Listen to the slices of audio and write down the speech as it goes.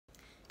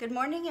Good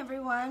morning,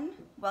 everyone.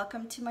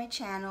 Welcome to my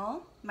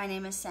channel. My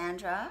name is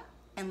Sandra,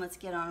 and let's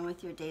get on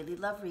with your daily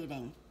love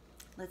reading.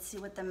 Let's see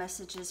what the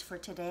message is for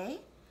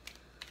today.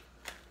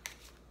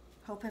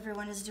 Hope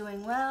everyone is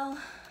doing well.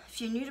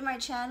 If you're new to my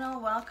channel,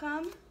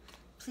 welcome.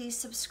 Please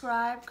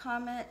subscribe,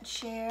 comment,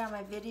 share on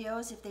my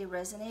videos if they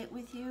resonate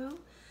with you.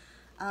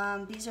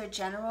 These are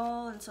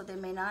general, and so they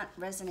may not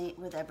resonate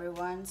with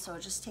everyone, so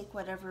just take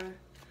whatever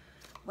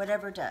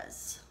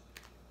does.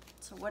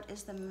 So what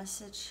is the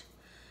message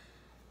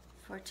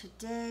for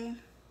today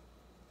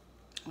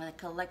with a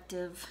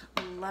collective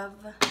love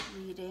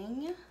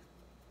reading?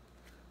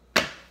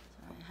 Sorry,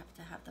 I have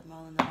to have them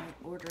all in the right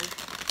order.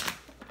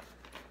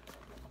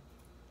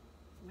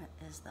 What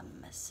is the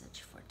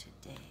message for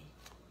today?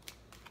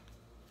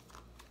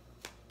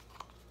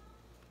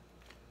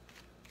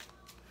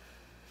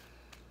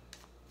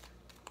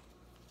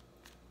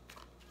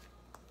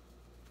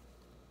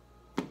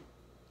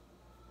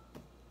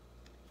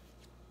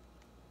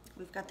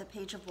 We've got the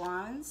Page of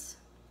Wands.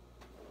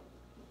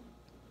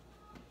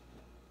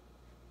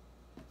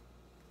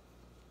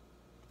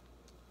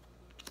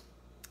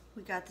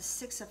 We got the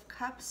Six of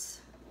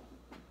Cups.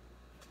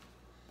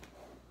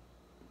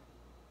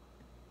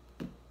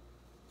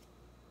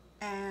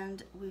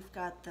 And we've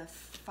got the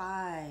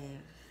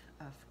Five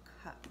of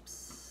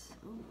Cups.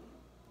 Ooh,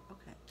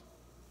 okay.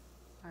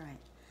 All right.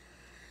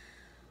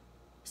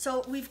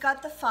 So we've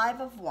got the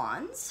Five of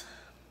Wands.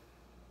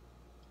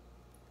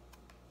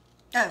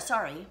 Oh,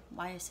 sorry.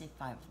 Why I say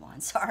Five of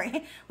Wands?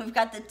 Sorry. We've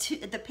got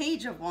the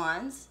Page of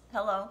Wands.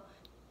 Hello,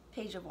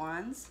 Page of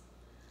Wands.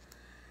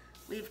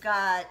 We've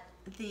got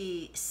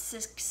the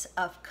Six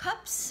of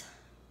Cups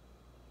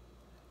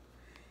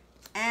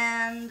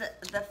and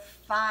the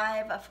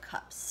Five of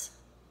Cups.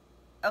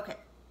 Okay.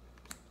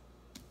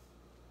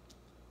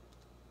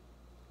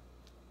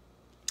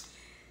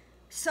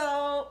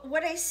 So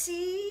what I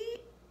see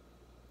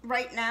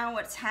right now,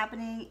 what's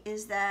happening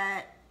is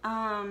that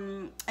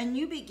a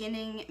new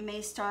beginning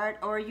may start,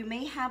 or you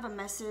may have a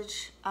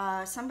message,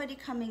 somebody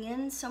coming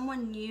in,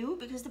 someone new,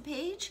 because the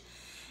page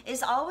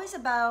is always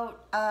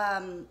about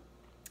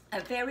a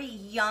very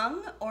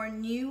young or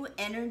new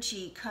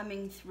energy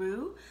coming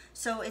through.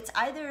 So it's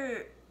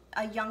either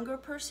a younger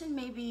person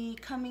maybe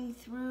coming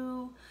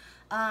through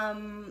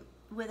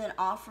with an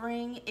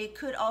offering. It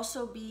could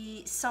also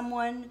be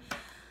someone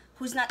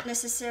who's not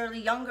necessarily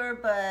younger,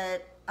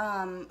 but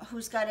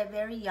who's got a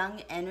very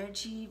young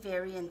energy,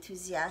 very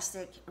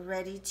enthusiastic,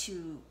 ready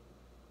to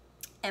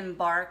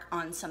embark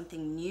on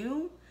something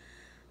new.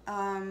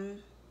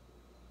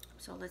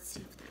 So let's see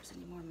if there's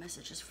any more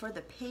messages for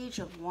the Page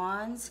of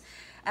Wands.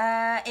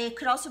 It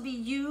could also be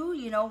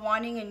you know,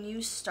 wanting a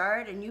new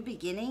start, a new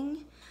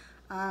beginning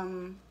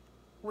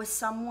with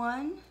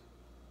someone,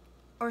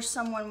 or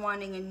someone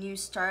wanting a new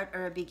start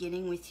or a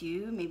beginning with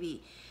you,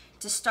 maybe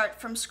to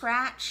start from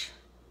scratch,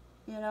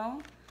 you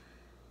know.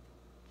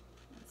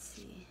 Let's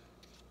see.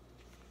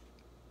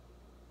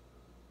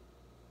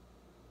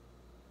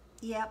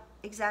 Yep,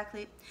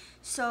 exactly.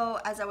 So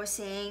as I was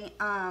saying,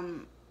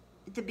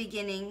 the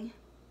beginning,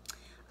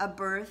 a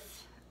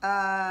birth.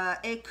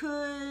 It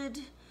could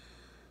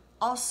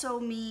also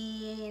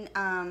mean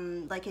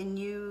like a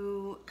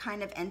new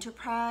kind of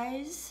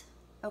enterprise,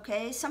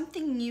 okay?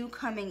 Something new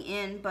coming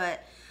in,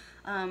 but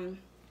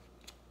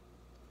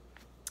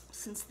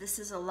since this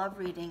is a love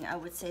reading, I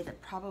would say that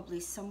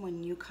probably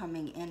someone new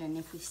coming in. And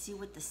if we see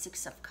with the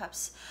Six of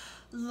Cups,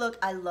 look,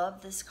 I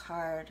love this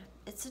card.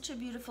 It's such a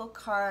beautiful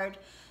card.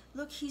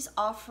 Look, he's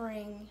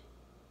offering.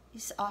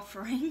 It's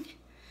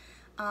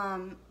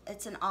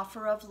an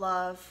offer of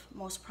love,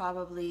 most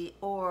probably,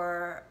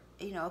 or,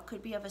 you know, it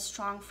could be of a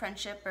strong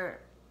friendship, or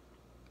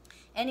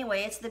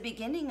anyway, it's the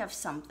beginning of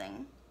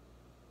something.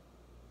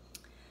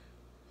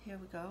 Here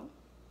we go.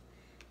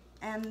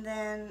 And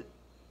then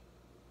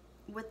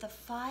with the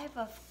Five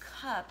of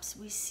Cups,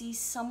 we see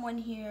someone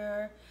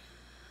here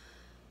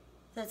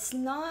that's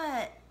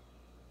not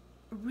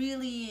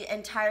really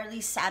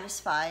entirely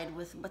satisfied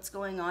with what's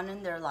going on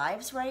in their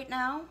lives right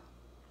now.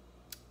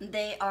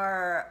 They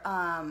are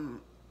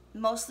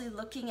mostly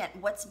looking at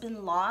what's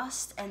been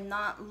lost and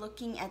not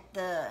looking at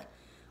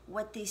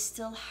what they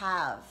still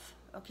have.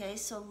 Okay,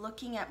 so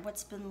looking at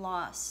what's been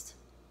lost,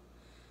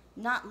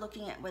 not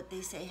looking at what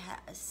they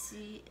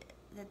see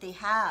that they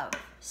have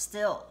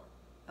still.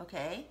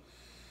 Okay,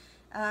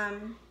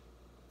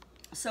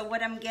 so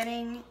what I'm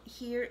getting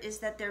here is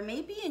that there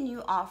may be a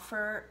new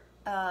offer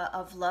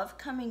of love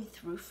coming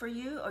through for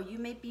you, or you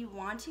may be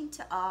wanting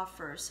to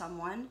offer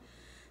someone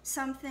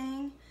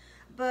something,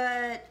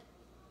 but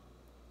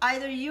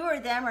either you or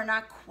them are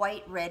not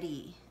quite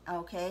ready,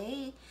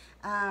 okay?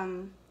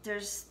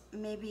 There's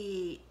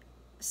maybe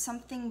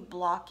something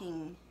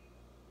blocking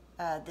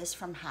this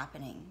from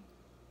happening.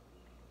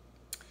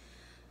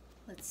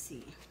 Let's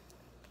see.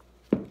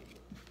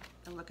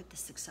 A look at the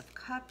Six of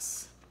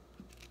Cups.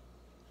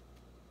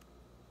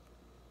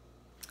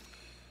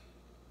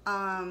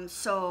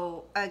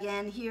 So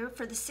again, here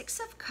for the Six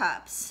of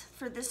Cups,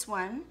 for this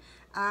one,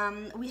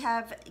 we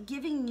have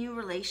giving new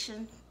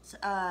relations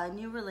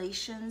new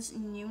relations,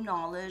 new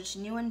knowledge,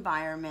 new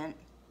environment.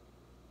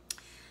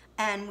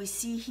 And we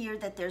see here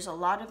that there's a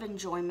lot of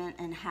enjoyment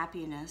and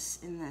happiness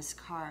in this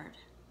card.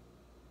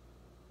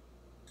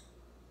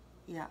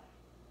 Yeah.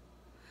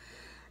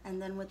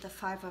 And then with the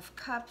Five of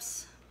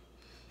Cups,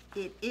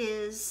 it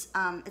is,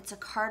 it's a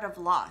card of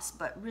loss,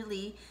 but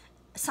really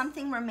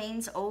something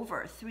remains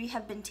over. 3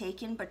 have been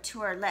taken, but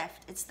 2 are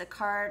left. It's the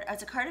card,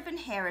 it's a card of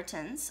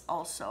inheritance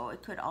also,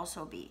 it could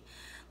also be.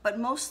 But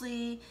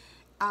mostly,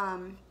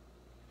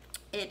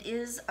 it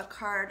is a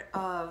card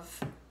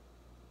of,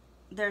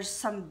 there's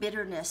some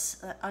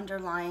bitterness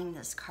underlying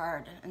this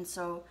card. And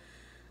so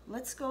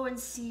let's go and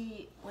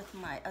see with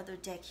my other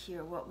deck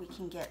here what we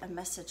can get a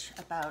message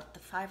about the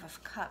Five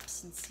of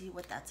Cups and see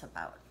what that's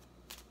about.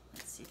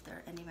 Let's see if there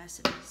are any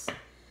messages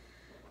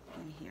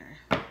in here.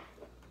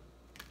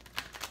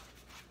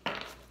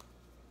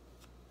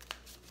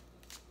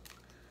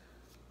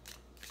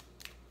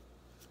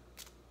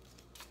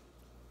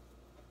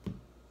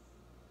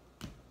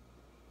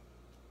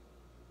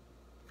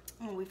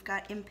 Oh, we've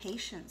got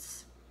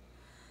impatience.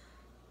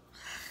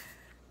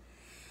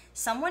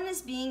 Someone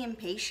is being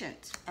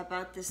impatient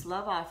about this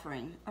love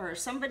offering, or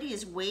somebody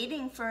is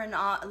waiting for a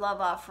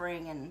love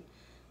offering and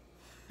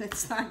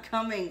it's not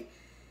coming.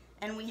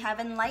 And we have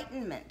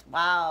enlightenment.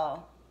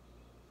 Wow.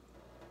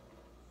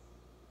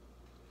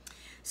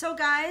 So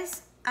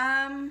guys,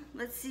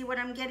 let's see, what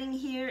I'm getting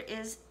here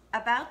is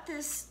about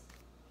this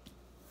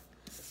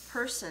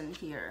person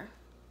here,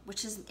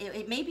 which is,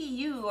 it may be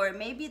you, or it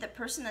may be the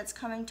person that's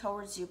coming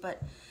towards you,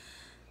 but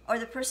or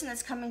the person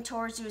that's coming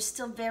towards you is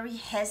still very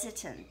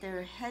hesitant.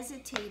 They're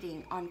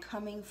hesitating on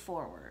coming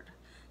forward.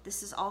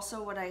 This is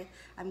also what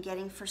I'm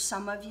getting for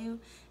some of you,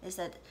 is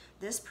that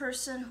this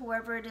person,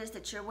 whoever it is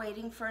that you're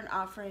waiting for an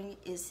offering,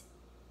 is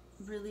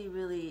really,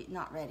 really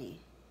not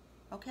ready.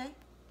 Okay?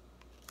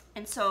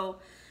 And so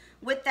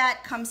with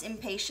that comes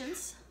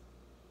impatience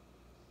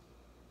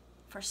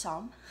for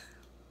some.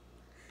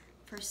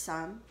 For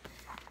some.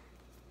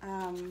 This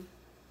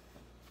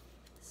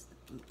is the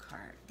blue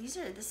card.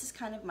 This is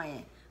kind of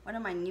one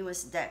of my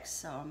newest decks,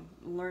 so I'm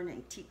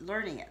learning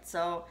it.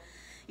 So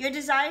your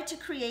desire to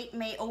create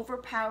may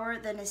overpower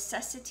the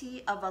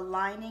necessity of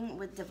aligning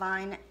with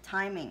divine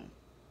timing.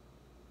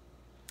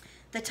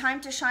 The time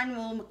to shine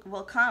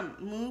will come.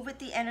 Move with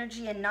the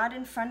energy and not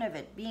in front of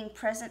it. Being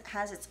present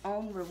has its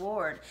own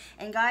reward.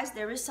 And guys,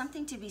 there is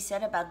something to be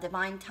said about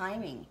divine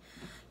timing.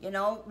 You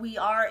know, we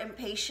are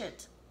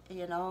impatient,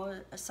 you know,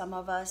 some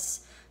of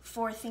us,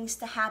 for things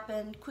to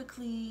happen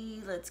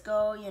quickly, let's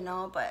go, you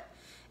know, but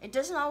it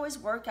doesn't always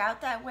work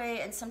out that way,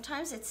 and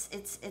sometimes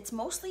it's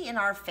mostly in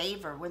our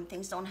favor when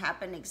things don't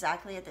happen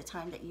exactly at the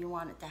time that you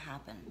want it to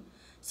happen.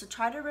 So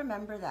try to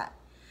remember that.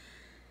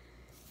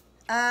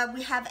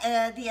 We have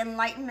the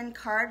Enlightenment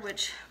card,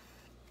 which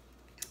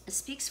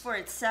speaks for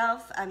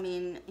itself. I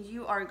mean,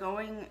 you are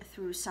going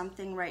through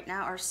something right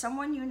now, or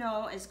someone you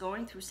know is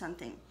going through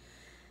something,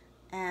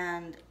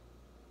 and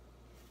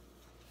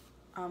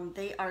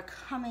they are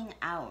coming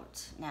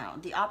out now.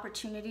 The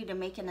opportunity to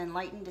make an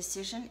enlightened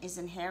decision is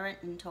inherent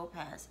in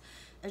Topaz.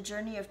 A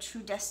journey of true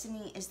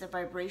destiny is the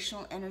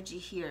vibrational energy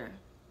here.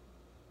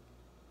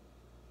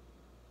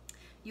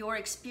 Your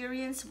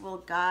experience will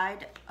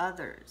guide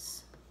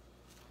others.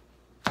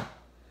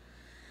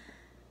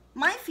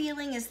 My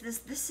feeling is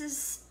this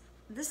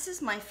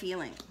is my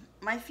feeling.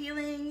 My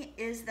feeling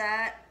is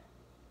that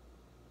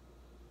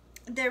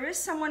there is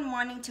someone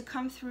wanting to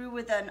come through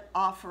with an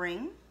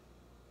offering.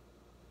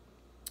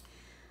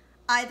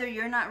 Either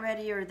you're not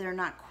ready or they're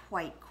not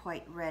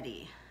quite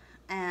ready.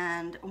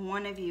 And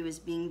one of you is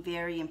being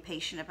very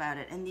impatient about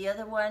it. And the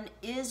other one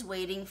is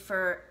waiting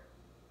for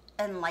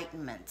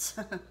enlightenment.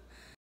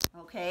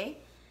 Okay?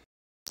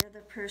 The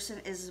other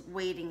person is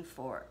waiting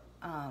for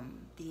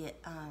the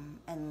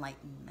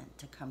enlightenment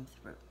to come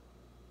through.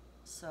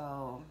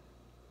 So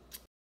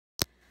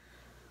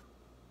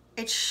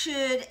it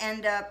should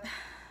end up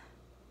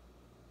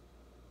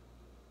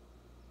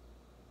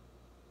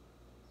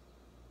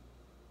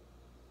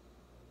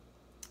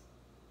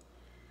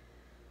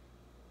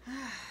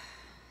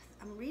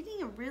I'm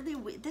reading a really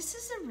weird, this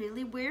is a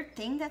really weird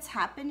thing that's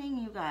happening,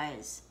 you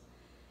guys.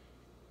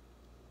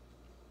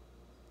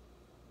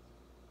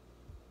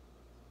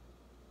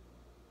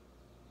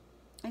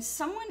 And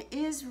someone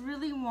is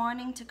really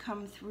wanting to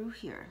come through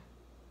here.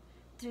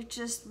 They're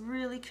just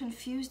really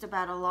confused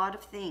about a lot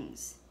of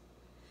things.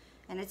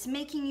 And it's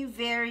making you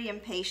very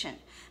impatient.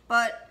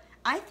 But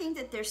I think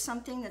that there's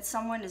something that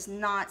someone is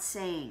not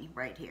saying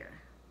right here.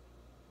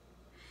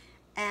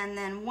 And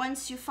then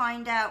once you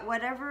find out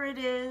whatever it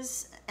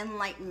is,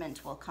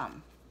 enlightenment will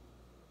come.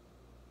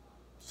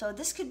 So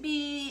this could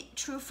be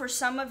true for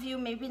some of you,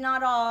 maybe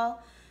not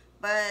all,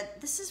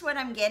 but this is what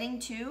I'm getting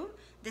to,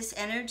 this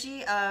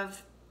energy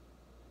of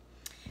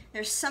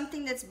there's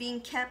something that's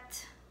being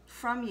kept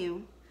from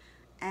you,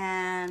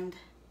 and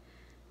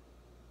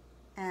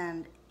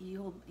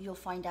you'll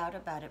find out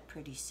about it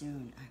pretty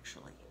soon,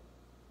 actually.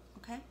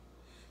 Okay?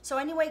 So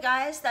anyway,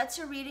 guys, that's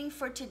your reading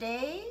for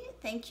today.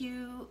 Thank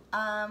you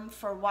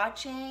for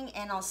watching,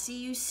 and I'll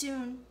see you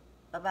soon.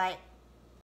 Bye-bye.